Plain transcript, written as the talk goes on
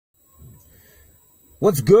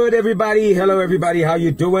What's good, everybody? Hello, everybody. How you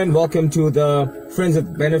doing? Welcome to the Friends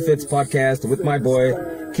with Benefits podcast with my boy,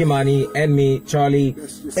 Kimani, and me, Charlie.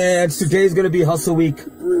 And today's going to be Hustle Week,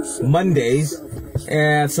 Mondays.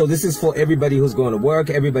 And so this is for everybody who's going to work,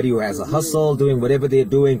 everybody who has a hustle, doing whatever they're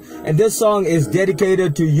doing. And this song is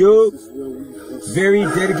dedicated to you. Very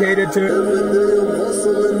dedicated to...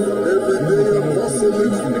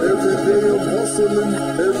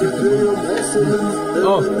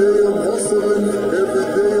 Oh,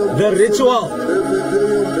 the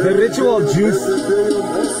ritual juice.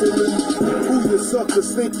 Who you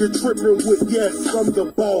suckers think you're tripping with? Yes, I'm the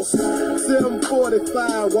boss.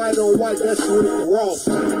 745, white on white, that's Rick Ross.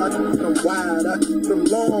 I keep them wide, I keep them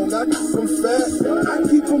long, I keep them fat, I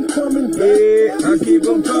keep them coming back. Yeah, I keep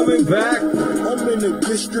them coming back. I'm in the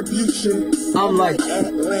distribution. I'm like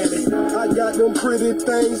Atlantic. I got them pretty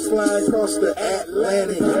things flying across the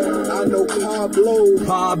Atlantic. I know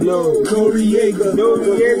Pablo Noriega. He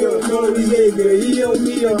owe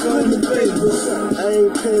me $100. I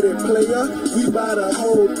ain't petty player. We buy the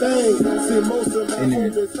whole thing. See, most of my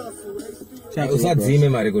homies hustle. Usadzime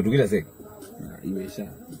mari kuti kuita sei?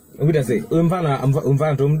 Ukuita sei?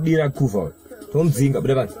 Umfana tomudira kufa. Tomudzinga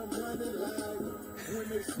buda basi.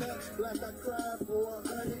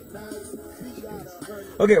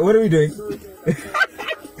 Okay, what are we doing?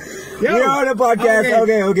 We're on a podcast.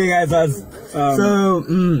 Okay, guys.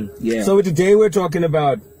 So today we're talking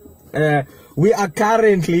about we are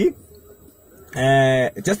currently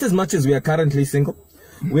just as much as we are currently single,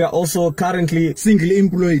 we are also currently single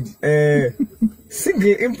employed.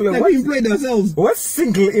 Single employed. Like we employed ourselves. What's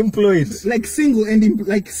single employed? Like single and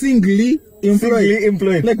like singly employed. Singly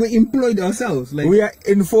employed. Like we employed ourselves. Like we are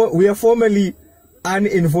formally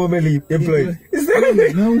uninformally employed. Is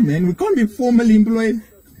that no, man? We can't be formally employed.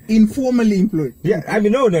 Informally employed. Yeah, I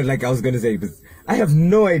mean, no, like I was gonna say, but I have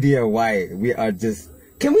no idea why we are just.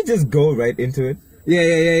 Can we just go right into it?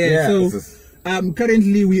 Yeah. So,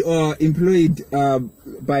 currently we are employed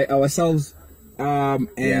by ourselves,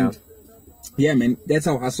 and yeah, man, that's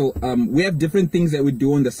our hustle. We have different things that we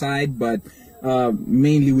do on the side, but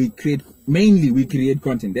mainly we create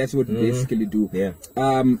content. That's what we basically do. Yeah.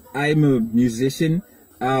 I'm a musician,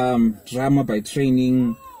 drummer by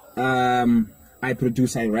training. I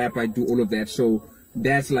produce, I rap, I do all of that. So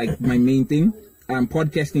that's like my main thing.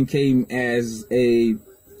 Podcasting came as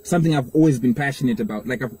something I've always been passionate about.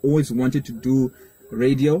 Like I've always wanted to do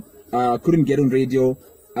radio. Couldn't get on radio.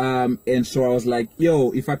 And so I was like, yo,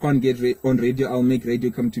 if I can't get on radio, I'll make radio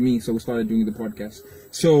come to me. So we started doing the podcast.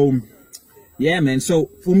 So yeah, man. So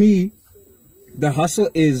for me, the hustle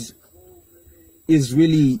is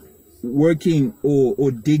really working or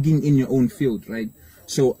digging in your own field, right?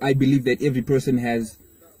 So I believe that every person has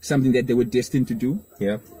something that they were destined to do.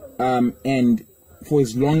 Yeah. And for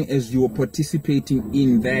as long as you're participating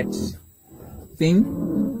in that thing,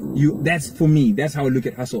 that's for me, that's how I look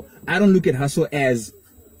at hustle. I don't look at hustle as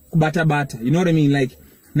bata. You know what I mean? Like,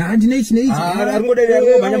 like I'm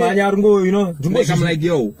like,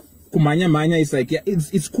 yo, kumanya is like, yeah,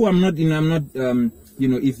 it's cool. I'm not,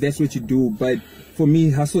 if that's what you do, but for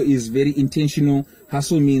me, hustle is very intentional.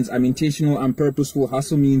 Hustle means I'm intentional, I'm purposeful.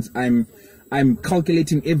 Hustle means I'm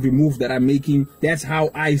calculating every move that I'm making. That's how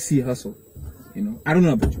I see hustle. I don't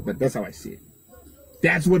know about you, but that's how I see it.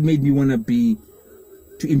 That's what made me want to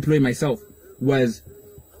employ myself.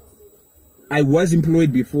 I was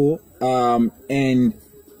employed before, and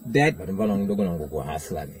that.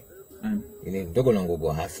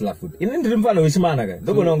 Hustler food.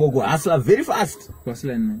 Hustler very fast.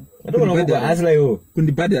 Hustler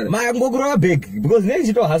big because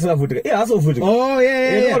next to hustler food. Hustle food. Oh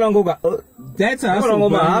yeah. That's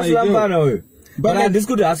hustle. But this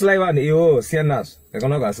could hustler one.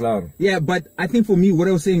 Yeah, but I think for me, what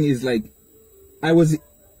I was saying is like, I was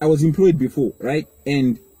employed before, right?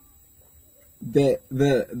 And the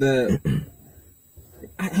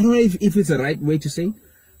I don't know if it's the right way to say,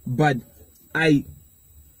 but I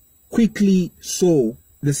quickly saw,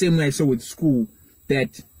 the same way I saw with school,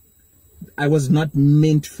 that I was not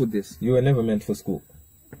meant for this. You were never meant for school.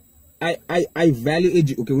 I value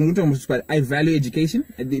okay, we're not talking about, I value education.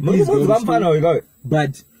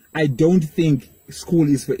 But I don't think school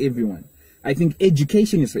is for everyone. I think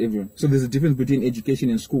education is for everyone. So there's a difference between education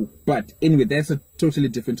and school. But anyway, that's a totally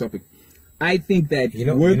different topic. I think that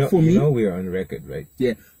work for me. We're on record, right?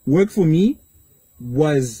 Yeah. Work for me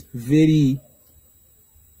was very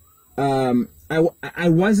I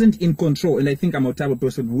wasn't in control, and I think I'm a type of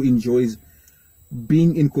person who enjoys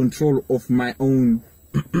being in control of my own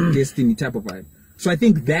destiny type of vibe. So I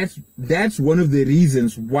think that's one of the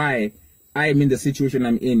reasons why I am in the situation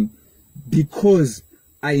I'm in, because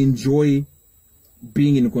I enjoy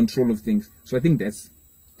being in control of things. So I think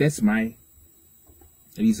that's my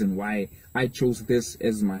reason why I chose this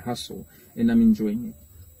as my hustle, and I'm enjoying it.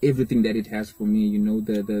 Everything that it has for me, you know,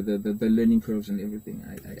 the learning curves and everything,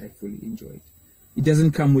 I fully enjoy it. It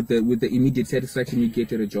doesn't come with the immediate satisfaction you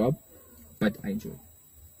get at a job, but I enjoy it.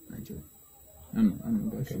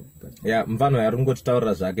 I'm about you, but Yeah, mfano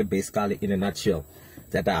yarungotaura zvake basically in a nutshell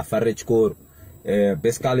that afare chikoro.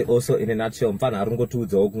 Basically also in a nutshell mfano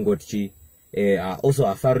arungotiudzawo kungoti also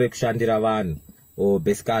afare kushandira vanhu or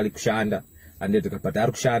basically kushanda and but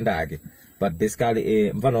ari kushanda hake, but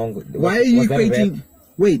basically mfano why are you equating?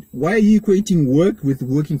 Wait, why are you equating work with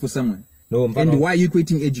working for someone? No, And why are you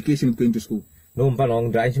equating education with going to school? No,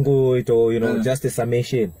 you know, just a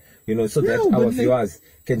summation, you know, so that our viewers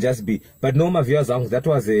can just be. But no, my viewers, that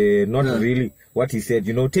was not really what he said.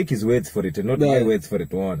 You know, take his words for it and not my words for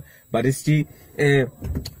it. One, but it's let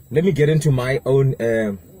me get into my own.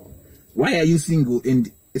 Why are you single and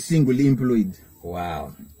singly employed?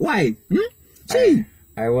 Wow. Why? Gee,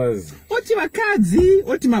 I was. my kazi?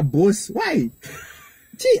 What my boss? Why?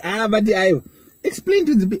 Gee, but I explain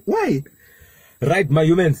to the why. Right, my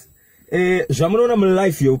humans. Jamanona my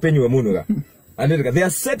life you open your munuga. And there are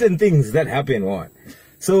certain things that happen one.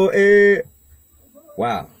 So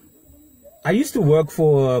wow. I used to work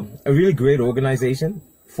for a really great organization.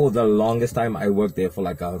 For the longest time, I worked there for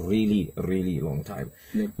like a really, really long time.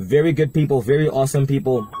 Yep. Very good people, very awesome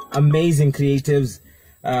people, amazing creatives.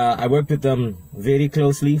 I worked with them very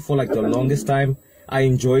closely for like the longest time. I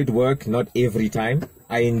enjoyed work, not every time.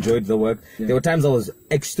 I enjoyed the work. Yeah. There were times I was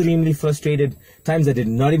extremely frustrated, times I did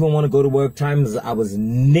not even want to go to work, times I was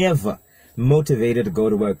never motivated to go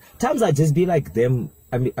to work. Times I just be like them,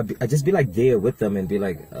 I just be like there with them and be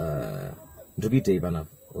like, oh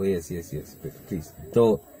yes, please.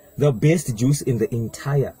 So the best juice in the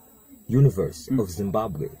entire universe of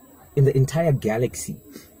Zimbabwe, in the entire galaxy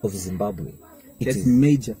of Zimbabwe. That's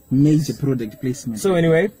major product placement. So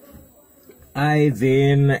anyway, I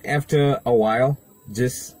then after a while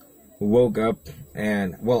just woke up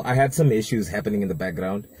and well, I had some issues happening in the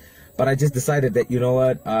background, but I just decided that, you know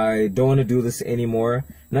what, I don't want to do this anymore.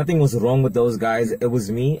 Nothing was wrong with those guys. It was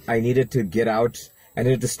me. I needed to get out. I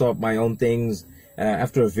needed to start my own things.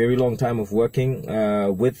 After a very long time of working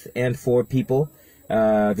with and for people,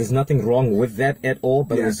 there's nothing wrong with that at all,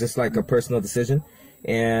 but it was just like a personal decision.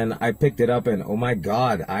 And I picked it up and oh my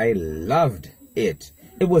God, I loved it.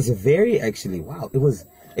 It was it was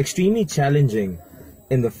extremely challenging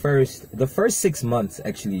in the first 6 months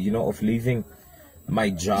actually, you know, of leaving my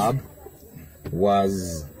job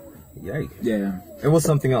was, it was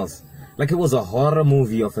something else. Like it was a horror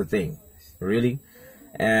movie of a thing, really.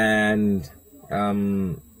 And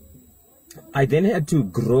I then had to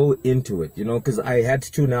grow into it, you know, because I had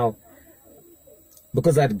to now,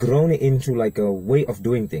 because I'd grown into like a way of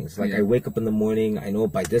doing things. Like I wake up in the morning, I know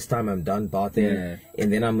by this time I'm done bathing,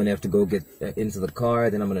 and then I'm going to have to go get into the car,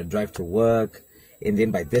 then I'm going to drive to work, and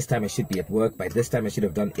then by this time I should be at work, by this time I should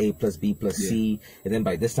have done A plus B plus C, and then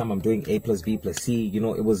by this time I'm doing A plus B plus C, you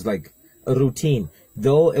know, it was like a routine.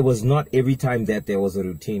 Though it was not every time that there was a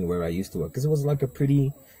routine where I used to work, because it was like a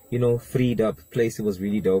pretty, you know, freed up place. It was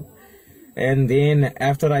really dope. And then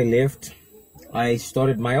after I left, I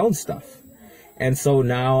started my own stuff. And so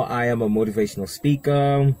now I am a motivational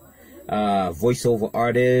speaker, voiceover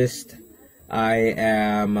artist. I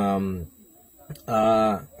am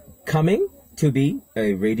coming to be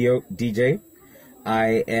a radio DJ.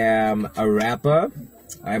 I am a rapper.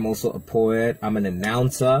 I'm also a poet. I'm an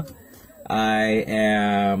announcer. I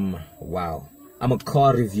am, I'm a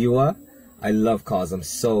car reviewer. I love cars. I'm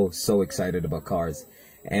so excited about cars.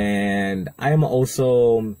 And I am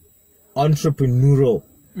also entrepreneurial,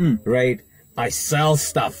 right? I sell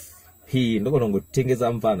stuff. Does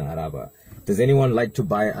anyone like to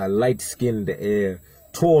buy a light-skinned,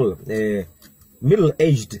 tall,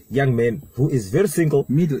 middle-aged young man who is very single?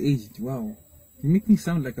 Middle-aged, wow. You make me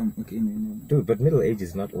sound like I'm okay. No. Dude, but middle age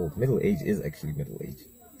is not old. Middle age is actually middle age.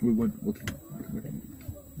 Wait, what? Okay.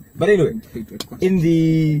 But anyway, in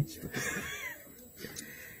the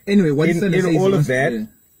what in all of that,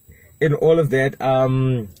 in all of that,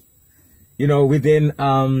 you know, we then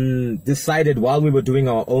decided while we were doing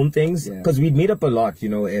our own things, because we'd meet up a lot, you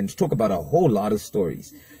know, and talk about a whole lot of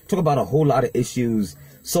stories, talk about a whole lot of issues,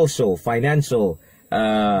 social, financial,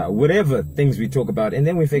 whatever things we talk about. And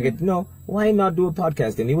then we figured, no, why not do a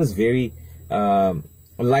podcast? And he was very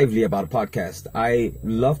lively about a podcast. I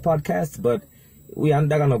love podcasts, but we are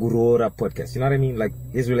gonna grow up podcast. You know what I mean? Like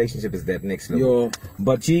his relationship is that next level.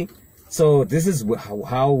 But so this is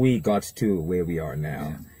how we got to where we are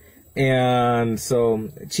now. And so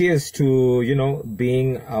cheers to, you know,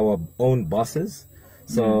 being our own bosses,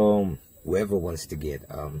 So whoever wants to get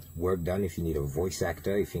work done, if you need a voice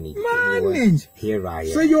actor, if you need anyone, Man, here I am.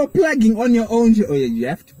 so you're plugging on your own. Oh yeah, you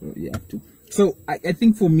have to. You have to. So I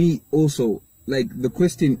think for me also, like the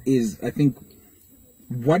question is, I think,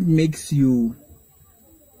 what makes you?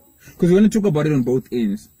 Because we want to talk about it on both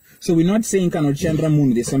ends. So we're not saying kind of Chandra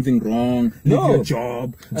Moon, there's something wrong. No. Leave your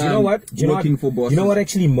job. Do you know what? Do you know working what? for bosses. You know what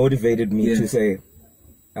actually motivated me Yeah. to say,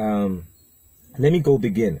 let me go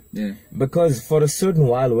begin. Yeah. Because for a certain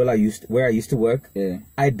while where I used to work, Yeah.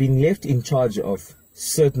 I'd been left in charge of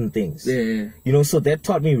certain things. Yeah. You know, so that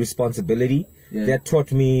taught me responsibility. Yeah. That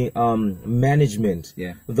taught me management.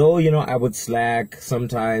 Yeah. Though, you know, I would slack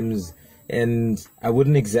sometimes and I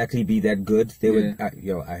wouldn't exactly be that good. They would,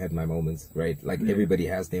 I had my moments, right? Like everybody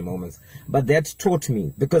has their moments. But that taught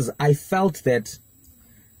me because I felt that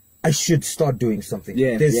I should start doing something.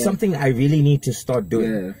 Yeah, There's yeah. something I really need to start doing.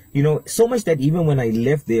 Yeah. You know, so much that even when I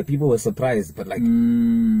left there, people were surprised. But like,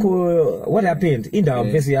 what happened? You know,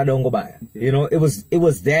 it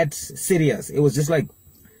was that serious. It was just like,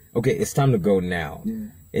 okay, it's time to go now. Yeah.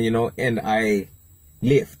 And, you know, and I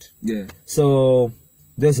left. Yeah. So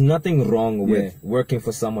there's nothing wrong with working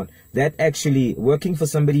for someone. That actually, working for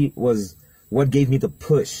somebody was what gave me the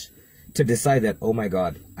push to decide that, oh my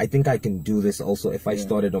God, I think I can do this also if I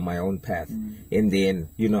started on my own path. And then,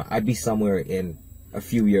 you know, I'd be somewhere in a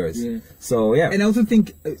few years. Yeah. So, yeah. And I also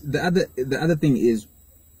think the other thing is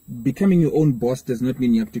becoming your own boss does not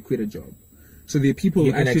mean you have to quit a job. So there are people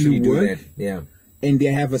you who can actually do work that. Yeah. and they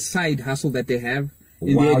have a side hustle that they have.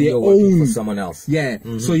 And While they're you're working for someone else. Yeah.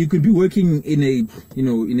 So you could be working in a, you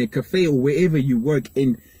know, in a cafe or wherever you work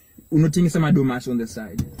and unothing some domas on the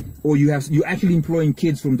side. Or you're actually employing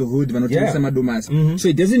kids from the hood, but not some domas. So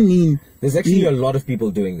it doesn't mean There's actually a lot of people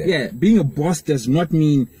doing that. yeah, being a boss does not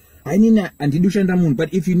mean I need a anti-Dushandamun.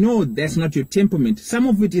 But if you know that's not your temperament, some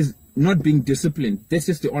of it is not being disciplined. That's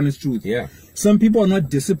just the honest truth. Yeah. Some people are not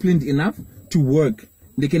disciplined enough to work.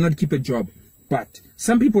 They cannot keep a job. But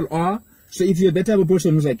some people are. So if you're that type of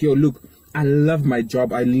person who's like, yo, look, I love my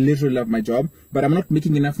job. I literally love my job, but I'm not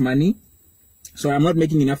making enough money. So I'm not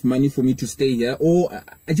making enough money for me to stay here. Or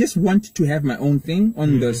I just want to have my own thing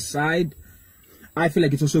on the side. I feel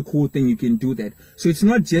like it's also a cool thing you can do that. So it's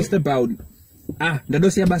not just about,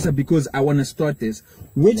 because I want to start this,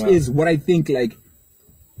 which is what I think like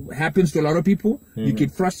happens to a lot of people. You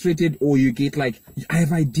get frustrated or you get like, I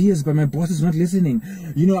have ideas, but my boss is not listening.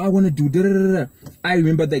 You know, I want to do da, da, da, da. I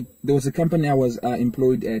remember that there was a company I was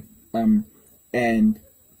employed at, and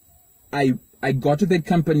I got to that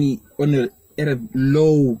company at a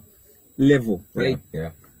low level, right?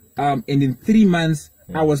 Yeah. And in 3 months,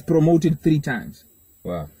 I was promoted 3 times.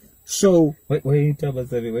 Wow. So Wait, tell us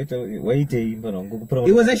that. Wait,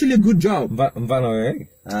 it was actually a good job.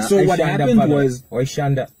 So what happened was,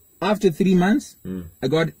 after 3 months, I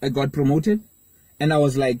got promoted, and I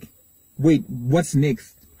was like, wait, what's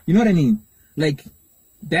next? You know what I mean? Like,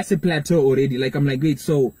 that's a plateau already. Like, I'm like, wait,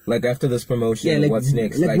 so like after this promotion, Yeah, like- what's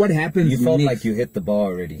next? like what happens You felt next? like you hit the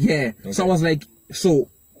bar already. yeah. Okay. So I was like, so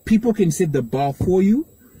people can set the bar for you,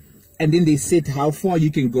 and then they set how far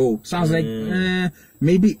you can go. So I was like,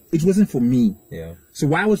 maybe it wasn't for me. Yeah. So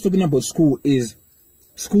why I was talking about school is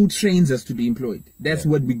school trains us to be employed. That's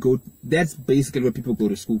what we go. That's basically what people go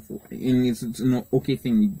to school for. And it's an okay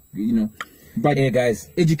thing, you know. But Hey guys,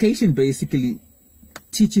 education basically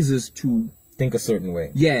teaches us to, think a certain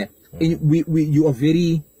way. and you are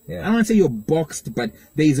very, Yeah. I don't want to say you're boxed, but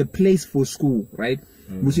there is a place for school, right?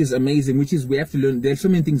 Which is amazing, which is we have to learn. There's so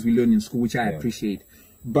many things we learn in school, which I appreciate.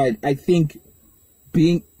 But I think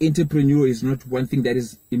being entrepreneur is not one thing that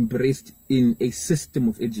is embraced in a system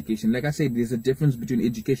of education. Like I said, there's a difference between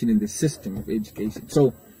education and the system of education.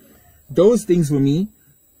 So those things for me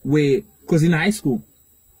were, because in high school,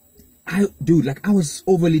 I was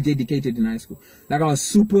overly dedicated in high school. Like I was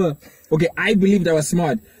super, okay, I believed I was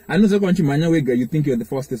smart. I know going to Manyawega, you think you're the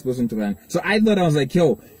fastest person to run. So I thought I was like,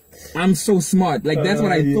 yo, I'm so smart. Like that's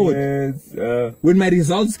what I thought. Yes. When my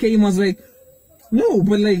results came, I was like, no,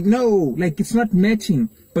 it's not matching.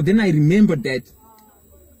 But then I remembered that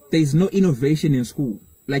there's no innovation in school.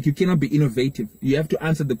 Like you cannot be innovative. You have to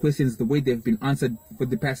answer the questions the way they've been answered for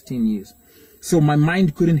the past 10 years. So my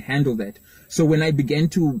mind couldn't handle that. So when I began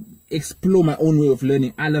to explore my own way of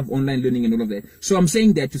learning, I love online learning and all of that. So I'm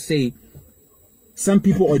saying that to say some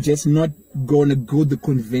people are just not going to go the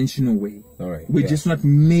conventional way. All right. We're yeah. just not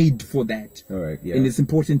made for that. All right. Yeah. And it's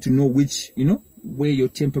important to know which, you know, where your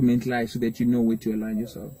temperament lies so that you know where to align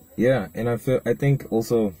yourself. Yeah, and I think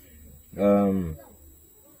also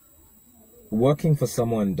working for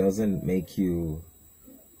someone doesn't make you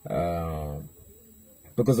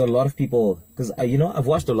because a lot of people, because I've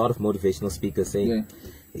watched a lot of motivational speakers saying,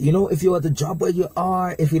 if you're at the job where you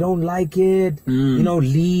are, if you don't like it,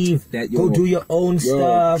 leave, go do your own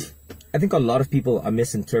stuff. I think a lot of people are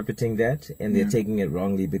misinterpreting that, and they're taking it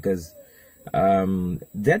wrongly, because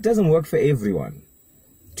that doesn't work for everyone.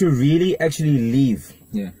 To really actually leave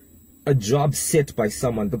a job set by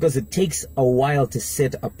someone, because it takes a while to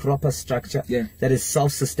set a proper structure that is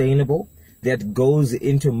self-sustainable, that goes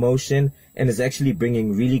into motion and is actually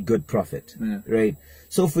bringing really good profit, right?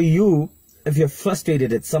 So for you, if you're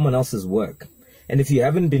frustrated at someone else's work, and if you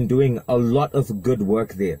haven't been doing a lot of good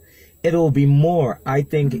work there, it'll be more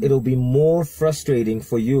frustrating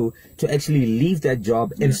for you to actually leave that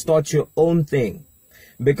job and start your own thing,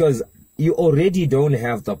 because you already don't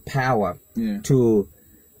have the power to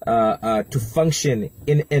function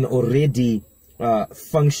in an already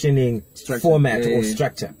functioning format or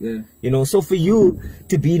structure. So for you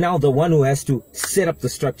to be now the one who has to set up the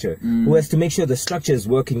structure, who has to make sure the structure is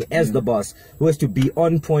working as the boss, who has to be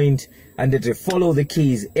on point and to follow the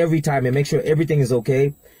keys every time and make sure everything is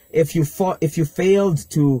okay. If you failed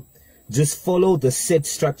to just follow the set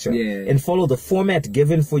structure and follow the format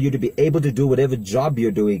given for you to be able to do whatever job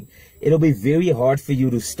you're doing, it'll be very hard for you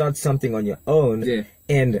to start something on your own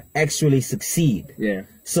and actually succeed.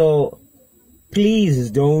 So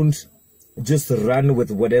please don't just run with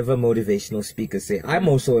whatever motivational speakers say. I'm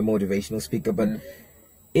also a motivational speaker, but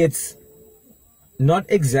it's not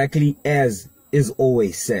exactly as is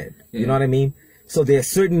always said. You know what I mean? So there are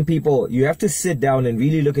certain people, you have to sit down and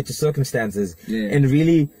really look at your circumstances and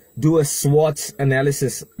really do a SWOT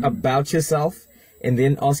analysis about yourself, and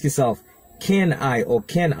then ask yourself, can I or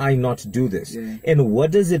can I not do this? And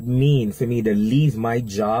what does it mean for me to leave my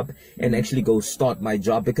job and actually go start my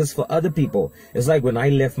job? Because for other people, it's like when I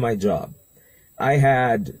left my job, I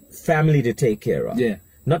had family to take care of.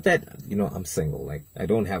 Not that, I'm single. Like, I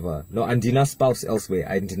don't have andina spouse elsewhere.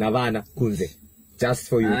 Andinavana kunze. Just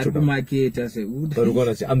for you to know.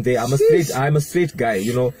 I'm a straight guy,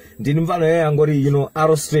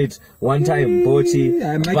 arrow straight one time,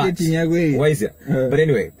 bochi. Why is it? But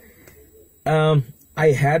anyway,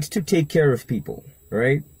 I had to take care of people,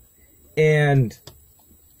 right? And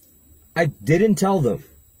I didn't tell them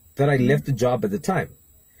that I left the job at the time,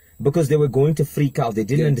 because they were going to freak out. They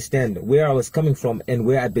didn't understand where I was coming from and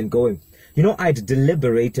where I'd been going. I'd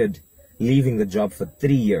deliberated leaving the job for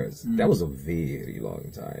 3 years. That was a very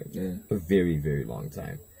long time. A very, very long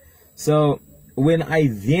time. So when I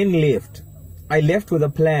then left, I left with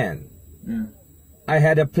a plan. I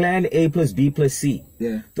had a plan A plus B plus C.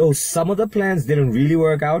 Though some of the plans didn't really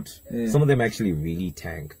work out, some of them actually really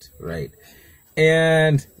tanked, right?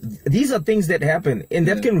 And these are things that happen, and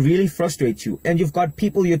that can really frustrate you. And you've got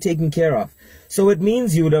people you're taking care of. So it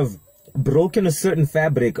means you would have broken a certain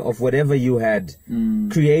fabric of whatever you had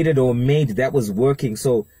created or made that was working.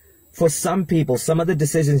 So for some people, some of the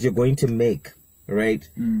decisions you're going to make, right,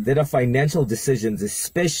 that are financial decisions,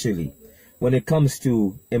 especially when it comes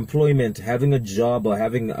to employment, having a job or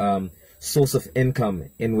having source of income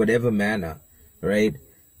in whatever manner, right,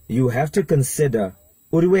 you have to consider,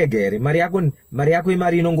 or do you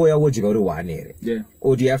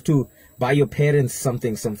have to buy your parents some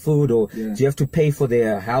food, or do you have to pay for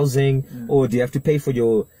their housing, or do you have to pay for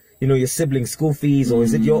your your siblings' school fees, or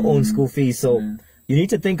is it your own school fees? So you need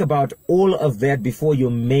to think about all of that before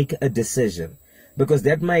you make a decision, because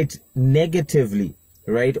that might negatively,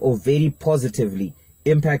 right, or very positively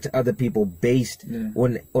impact other people based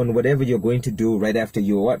on whatever you're going to do right after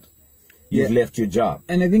you've left your job.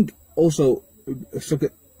 And I think also, so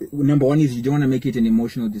number one is you don't want to make it an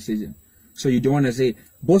emotional decision. So you don't want to say,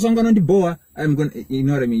 boss, I'm going to boa, I'm going to, you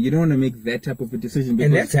know what I mean? You don't want to make that type of a decision.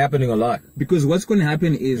 And that's happening a lot. Because what's going to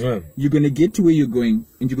happen is you're going to get to where you're going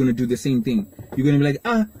and you're going to do the same thing. You're going to be like,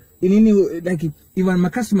 like, even my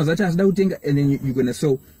customers, and then you're going to,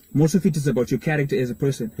 so most of it is about your character as a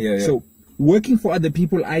person. So working for other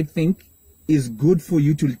people, I think, is good for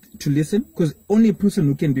you to listen, because only a person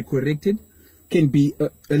who can be corrected can be a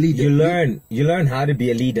leader. You learn how to be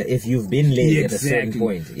a leader if you've been led at a certain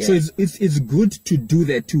point. So it's good to do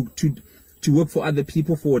that, to work for other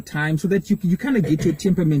people for a time, so that you kind of get your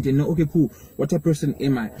temperament and know, okay, cool, what type of person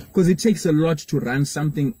am I? Because it takes a lot to run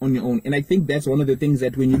something on your own. And I think that's one of the things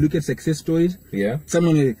that when you look at success stories,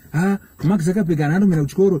 someone is Mark Zuckerberg,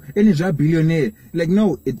 any billionaire. Like,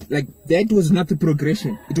 no, that was not the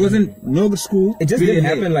progression. It wasn't no school. It just didn't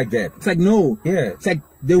happen like that. It's like, no. It's like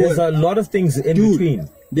there's a lot of things in between.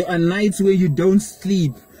 There are nights where you don't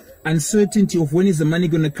sleep. Uncertainty of when is the money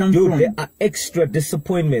going to come from. There are extra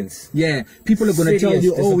disappointments. People are going to tell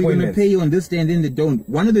you, oh, we're going to pay you on this day, and then they don't.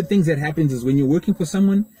 One of the things that happens is when you're working for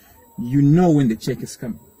someone, you know when the check is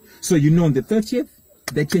coming. So you know on the 30th,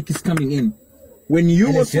 the check is coming in. When you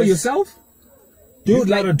And work it's for just- yourself, You dude,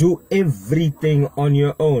 gotta do everything on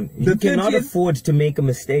your own. You The cannot 30th afford to make a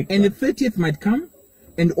mistake. and the 30th might come,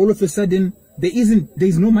 and all of a sudden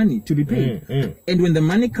there's no money to be paid. And when the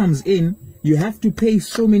money comes in, you have to pay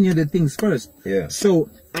so many other things first. Yeah. So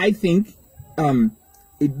I think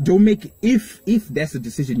don't make, if that's the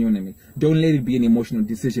decision you want to make, don't let it be an emotional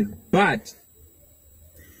decision. But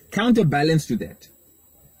counterbalance to that,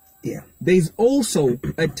 Yeah. there's also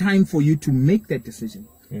a time for you to make that decision.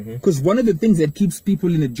 Because one of the things that keeps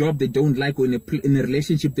people in a job they don't like, or in a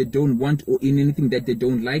relationship they don't want, or in anything that they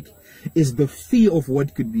don't like, is the fear of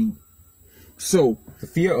what could be. So The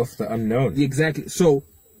fear of the unknown. exactly. So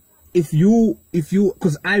if you,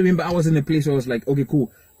 because I remember I was in a place where I was like, okay,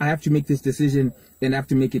 cool, I have to make this decision, and I have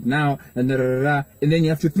to make it now, and and then you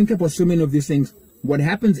have to think about so many of these things. What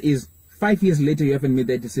happens is 5 years later you haven't made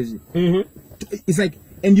that decision. It's like,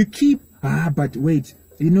 and you keep but wait,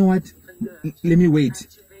 you know what? Let me wait.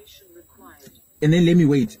 And then let me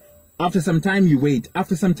wait. After some time you wait.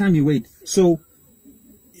 After some time you wait. So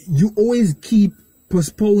you always keep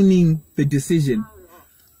postponing the decision.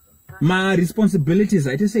 My responsibilities,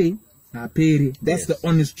 I just say, Peri. That's the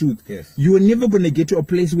honest truth. Yes. You are never going to get to a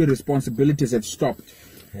place where responsibilities have stopped.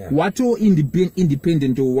 Yeah. Watu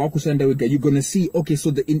independent or wakusanda wega, you're going to see, okay, so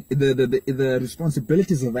the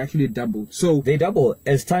responsibilities have actually doubled. So They double.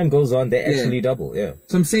 As time goes on, they actually double. Yeah.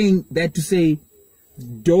 so I'm saying that to say,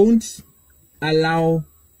 don't allow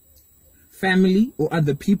family or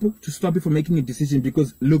other people to stop you from making a decision,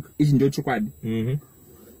 because look,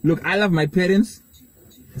 look, I love my parents.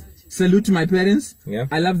 Salute to my parents. Yeah.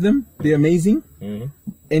 I love them. They're amazing. And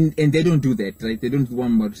they don't do that, right? They don't do what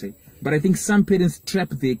I'm about to say. But I think some parents trap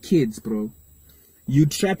their kids, bro. You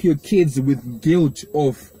trap your kids with guilt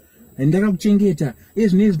of, you know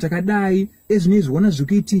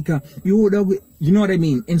what I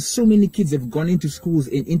mean? And so many kids have gone into schools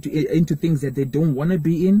and into things that they don't want to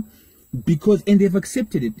be in, because, and they've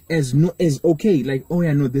accepted it as okay, like, oh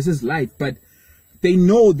yeah, no, this is life. But they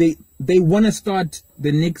know they want to start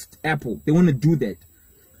the next Apple. They want to do that.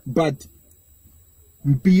 But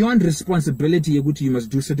beyond responsibility, you must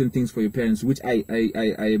do certain things for your parents, which I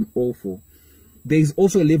am all for. There's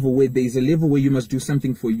also a level where you must do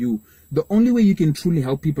something for you. The only way you can truly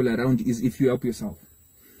help people around you is if you help yourself.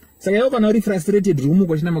 So you're not frustrated, you're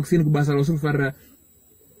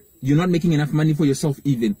not making enough money for yourself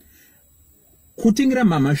even. Kutingra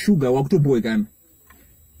mama sugar wakuto boy kan.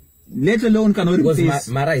 Let alone can Because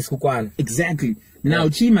Mara is kukwan. Exactly. Now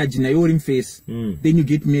imagine you're in face, then you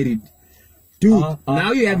get married. Dude,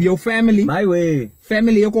 now you have your family. My way.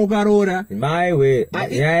 Family yako karora. My way.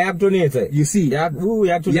 You see.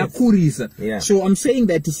 Yakurisa. Yeah. So I'm saying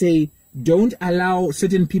that to say, don't allow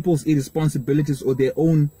certain people's irresponsibilities or their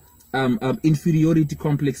own inferiority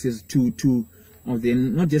complexes or they're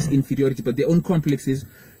not just inferiority, but their own complexes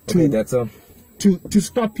to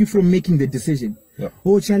stop you from making the decision. Yeah.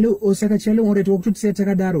 Oh chalo, oh saka chalo, alright, walk to say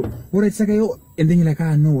takadaro, alright, saka yo, and then you're like,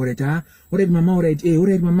 no, alright, mama, alright,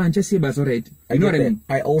 alright, mama, just say bas, alright. You know what I mean?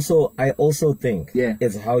 I also think Yeah.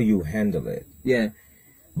 it's how you handle it. Yeah.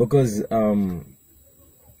 Because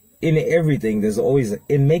in everything, there's always,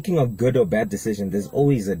 in making a good or bad decision, there's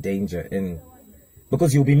always a danger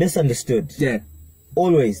because you'll be misunderstood. Yeah.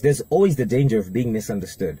 Always, there's always the danger of being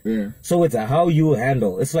misunderstood. Yeah. So it's how you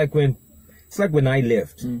handle. It's like when I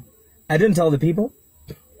left. I didn't tell the people,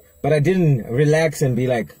 but I didn't relax and be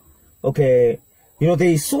like, okay,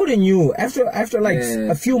 they sort of knew after like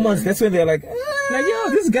a few months. That's when they're like, like, yo,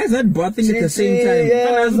 this guy's not bathing at the same time.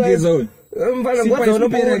 Yeah, it's like, so I'm like,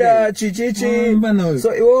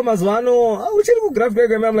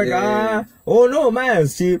 oh no, man,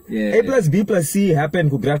 A plus B plus C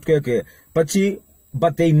happened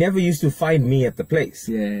but they never used to find me at the place.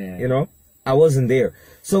 I wasn't there.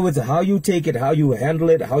 So it's how you take it, how you handle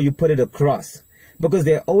it, how you put it across, because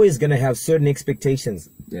they're always gonna have certain expectations.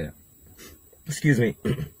 Excuse me,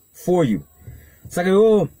 for you. It's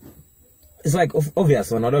like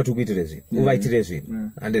obvious. One other to be today's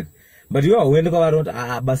and it. But when they go around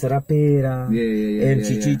basarapera and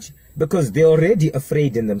chichich, because they're already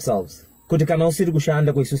afraid in themselves.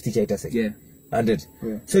 And it.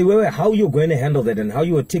 So how you're going to handle that and how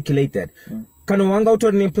you articulate that. Kanawanga out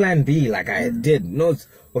on plan B like I did. No,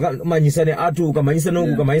 it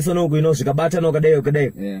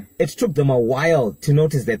took them a while to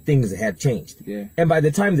notice that things had changed. And by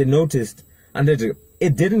the time they noticed, and it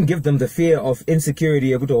didn't give them the fear of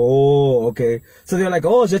insecurity. Oh, okay. So they're like,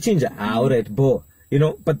 oh, Jachinja, alright, bo.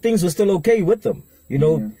 But things were still okay with them.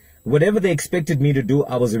 Whatever they expected me to do,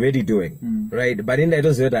 I was already doing. Right? But in that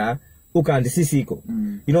was ukandisisiko.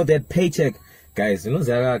 You know, that paycheck, guys, you know,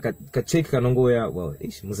 ka check kanongoya, well,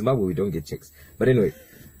 in Zimbabwe we don't get checks. But anyway,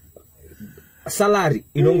 salary,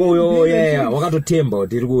 inongoyo, yeah, wakatotemba,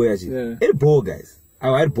 diriguya chi. It bore, guys.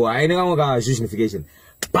 I bore, I ain't justification.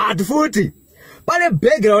 But footy. But a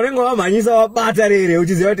background, I'm going to battery, which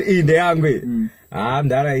is what in the angry.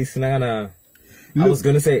 I was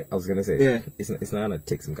gonna say, yeah. It's not gonna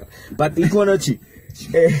take some. But Ikonochi,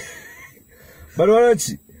 but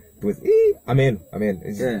Wanochi, with Amen.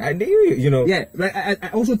 Yeah. You know. Yeah, but I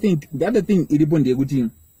also think the other thing,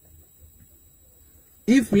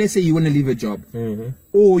 if let's say you want to leave a job,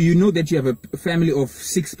 or you know that you have a family of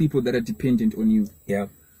 6 people that are dependent on you, yeah,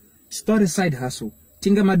 start a side hustle.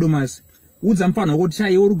 Tinga madomas, udza mfano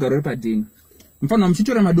wochaye urugaro padeni. Mfano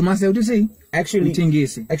mchitora madomas ya say. Actually,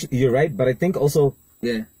 you're right, but I think also,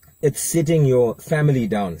 yeah, it's sitting your family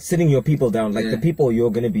down, sitting your people down, like the people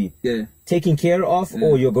you're going to be taking care of,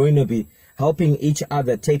 or you're going to be helping each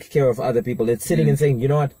other take care of other people. It's sitting and saying, you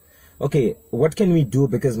know what, okay, what can we do,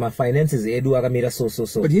 because my finances edu agamira so.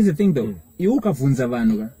 But here's the thing though, you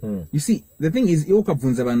see, the thing is, it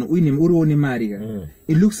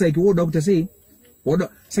looks like what doctor say, or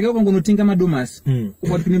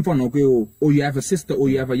you have a sister, or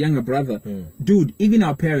you have a younger brother. Dude, even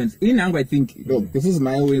our parents, I think, look, this is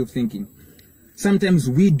my way of thinking. Sometimes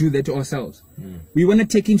we do that to ourselves. We want to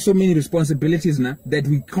take in so many responsibilities now that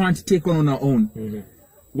we can't take on our own.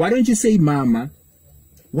 Why don't you say, Mama,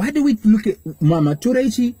 why do we look at Mama,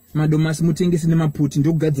 Turechi, Madomas Mutengis in Maputi, and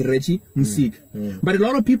Gadzrechi, Musik? But a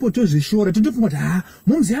lot of people told you, sure, to do what,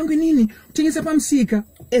 Mom's young nini, Tingisapam Sika,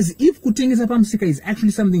 as if Kutingisapam Sika is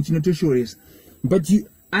actually something to know to show is. But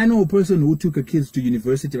I know a person who took her kids to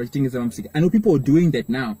university by Tingisapam Sika. I know people are doing that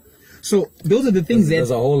now. So those are the things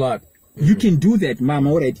there's a whole lot. You can do that, Mama,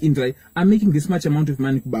 all right, Indra. I'm making this much amount of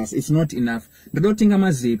money, boss. It's not enough. The don't think I'm a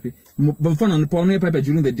zepi. But for on the power paper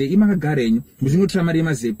during the day, Imaka Garenyu, Muzingo Tramari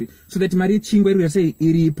Mazepi. So that Maria Chingwe will say,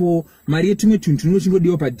 Iripo, Maria Tumetun,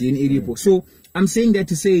 Diopa Din, Iripo. So I'm saying that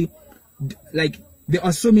to say, like, there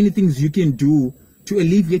are so many things you can do to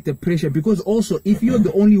alleviate the pressure, because also, if you're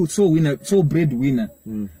the only sole breadwinner,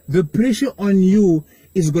 the pressure on you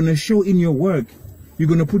is going to show in your work. You're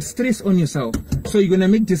going to put stress on yourself. So you're going to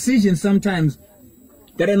make decisions sometimes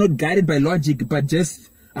that are not guided by logic, but just,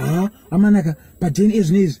 amanaka, but then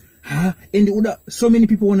is, and so many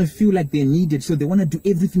people want to feel like they're needed, so they want to do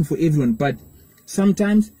everything for everyone. But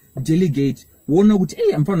sometimes delegate. It's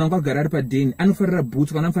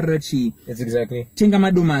exactly. Tenga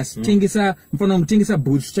madumas, tengisa, tengisa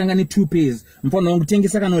boots, changani 2 pairs,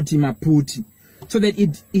 tengisa kanoti maputi. So that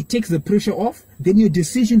it takes the pressure off. Then your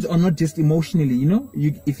decisions are not just emotionally, you know.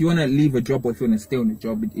 If you want to leave a job or if you want to stay on a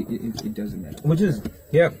job, it doesn't matter. Which is,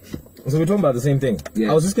 yeah. So we're talking about the same thing.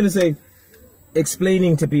 Yeah. I was just going to say,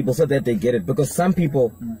 explaining to people so that they get it, because some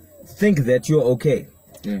people think that you're okay.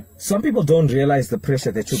 Yeah. Some people don't realize the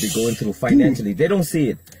pressure that you'll be going through financially. They don't see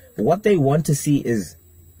it. What they want to see is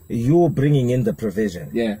you bringing in the provision.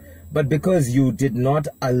 Yeah. But because you did not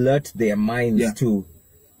alert their minds to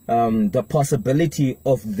the possibility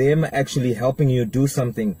of them actually helping you do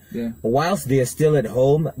something whilst they're still at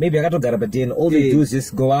home, maybe all they do is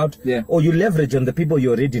just go out, or you leverage on the people you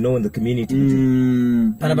already know in the community.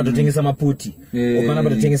 You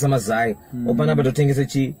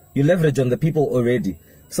leverage on the people already.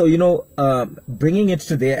 So, you know, bringing it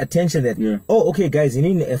to their attention that, oh, okay, guys, you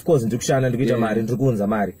need, of course, but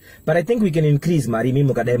I think we can increase mari.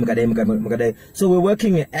 So we're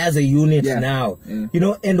working as a unit now, you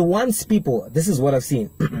know, and once people, this is what I've seen,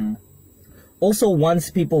 also once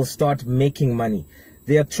people start making money,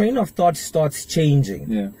 their train of thought starts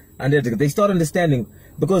changing, and they start understanding,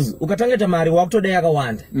 because you want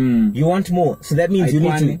more, so that means you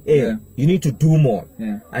need to do more,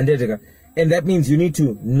 and that means you need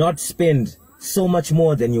to not spend so much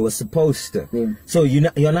more than you were supposed to. So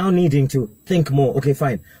you're now needing to think more. Okay,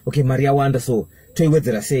 fine. Okay, Maria Wanda, so say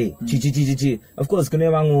of course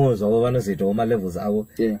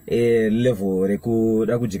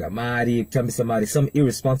some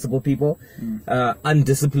irresponsible people,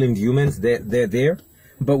 undisciplined humans, they're there.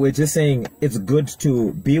 But we're just saying it's good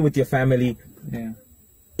to be with your family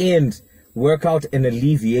and work out an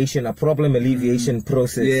alleviation, a problem alleviation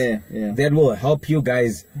process that will help you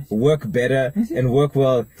guys work better and work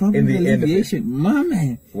well in the end of it. My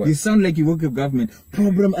man, you sound like you work with government.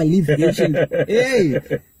 Problem alleviation. Hey,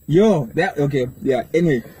 yo, that okay, yeah.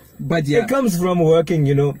 Anyway, But yeah, it comes from working,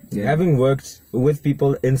 having worked with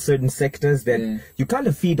people in certain sectors that you kind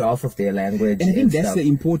of feed off of their language. and I think that's stuff. the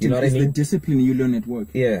important, You know what I is the mean? discipline you learn at work.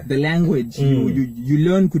 Yeah. The language you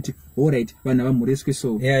learn. Alright,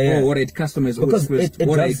 so Yeah. alright, customers Because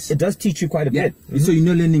always it does teach you quite a yeah. bit. So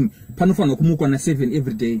learning panofano kumuko na 7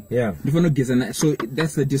 every day. Yeah. So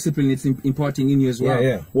that's the discipline it's imparting in you as well.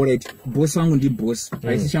 Yeah. Alright, boss wangu ndi boss.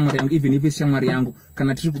 Even if it's shamari yangu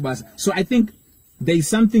kana triku basa. So I think there's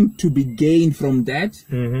something to be gained from that.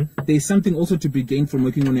 There's something also to be gained from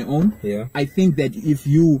working on your own. Yeah. I think that if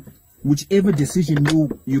you, whichever decision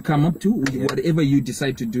you come up to, whatever you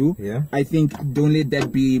decide to do, I think don't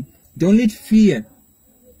let fear,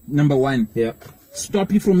 number one,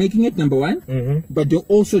 stop you from making it, number one, but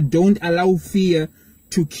don't allow fear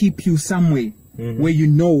to keep you somewhere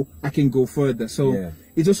where I can go further. So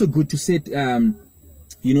it's also good to set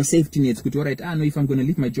safety nets. Good, all right, I know if I'm going to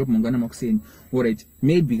leave my job, I'm going to say, all right,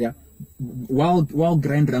 maybe while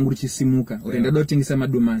grind rangu chisimuka or ndadotengisa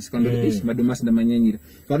madomasi kana madomasi ndamanyanyira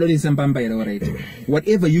kadotengisa mbambaira, all right,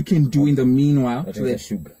 whatever you can do in the meanwhile, so that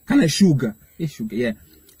sugar,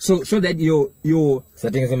 so that your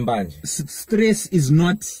stress is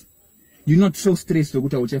not, you're not so stressed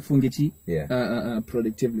ukuthi uchafunge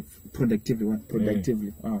productively.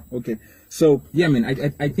 Wow, okay. So yeah, man,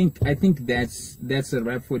 I think that's a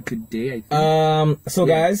wrap for today.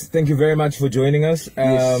 Guys, thank you very much for joining us.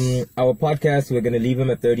 Our podcast, we're gonna leave them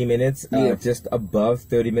at 30 minutes, just above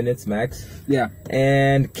 30 minutes max. Yeah.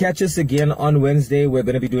 And catch us again on Wednesday. We're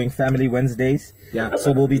gonna be doing Family Wednesdays. Yeah.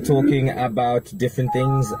 So we'll be talking about different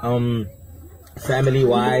things, family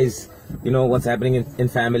wise, what's happening in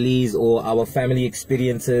families, or our family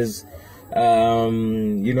experiences,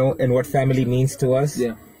 and what family means to us.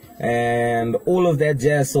 Yeah. And all of that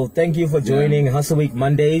jazz. So thank you for joining Hustle Week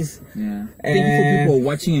Mondays. Yeah. Thank you for people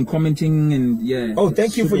watching and commenting and Oh,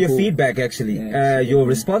 thank you for your feedback. Actually, your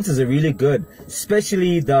responses are really good,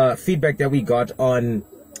 especially the feedback that we got on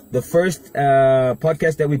the first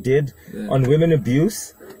podcast that we did on women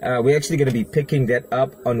abuse. We're actually going to be picking that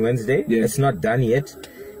up on Wednesday. Yeah. It's not done yet.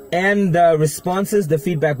 And the responses, the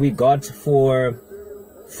feedback we got for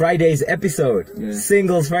Friday's episode,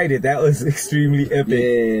 Singles Friday, that was extremely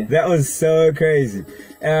epic. That was so crazy.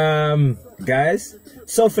 Guys,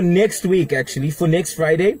 so for next week, actually, for next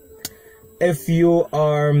Friday, if you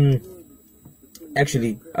are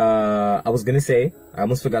I was gonna say, I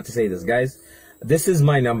almost forgot to say this, guys. This is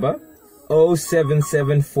my number,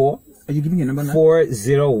 0774. Are you giving your number now?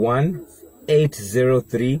 401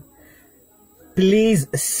 803. Please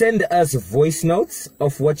send us voice notes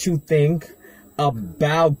of what you think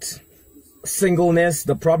about singleness,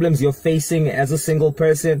 the problems you're facing as a single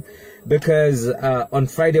person, because on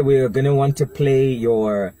Friday we're gonna want to play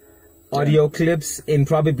your audio clips and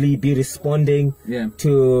probably be responding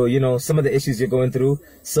to some of the issues you're going through.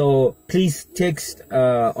 So please text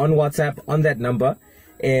on WhatsApp on that number,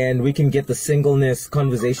 and we can get the singleness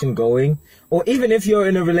conversation going. Or even if you're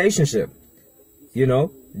in a relationship,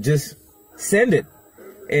 just send it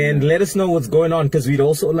and let us know what's going on, because we'd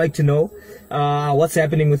also like to know what's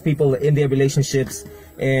happening with people in their relationships.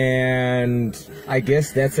 And I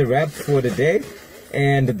guess that's a wrap for today.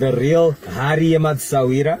 And the real Hari Ahmad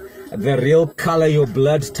Sawira, the real color your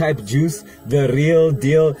blood type juice, the real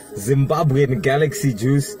deal Zimbabwean galaxy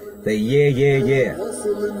juice, the yeah.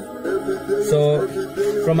 So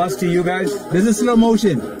from us to you guys, this is slow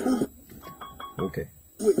motion. I'm Okay.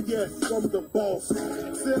 the boss.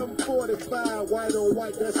 745 white on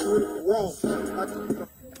white, that's Rick Ross.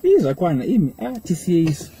 These are quite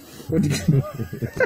TCAs.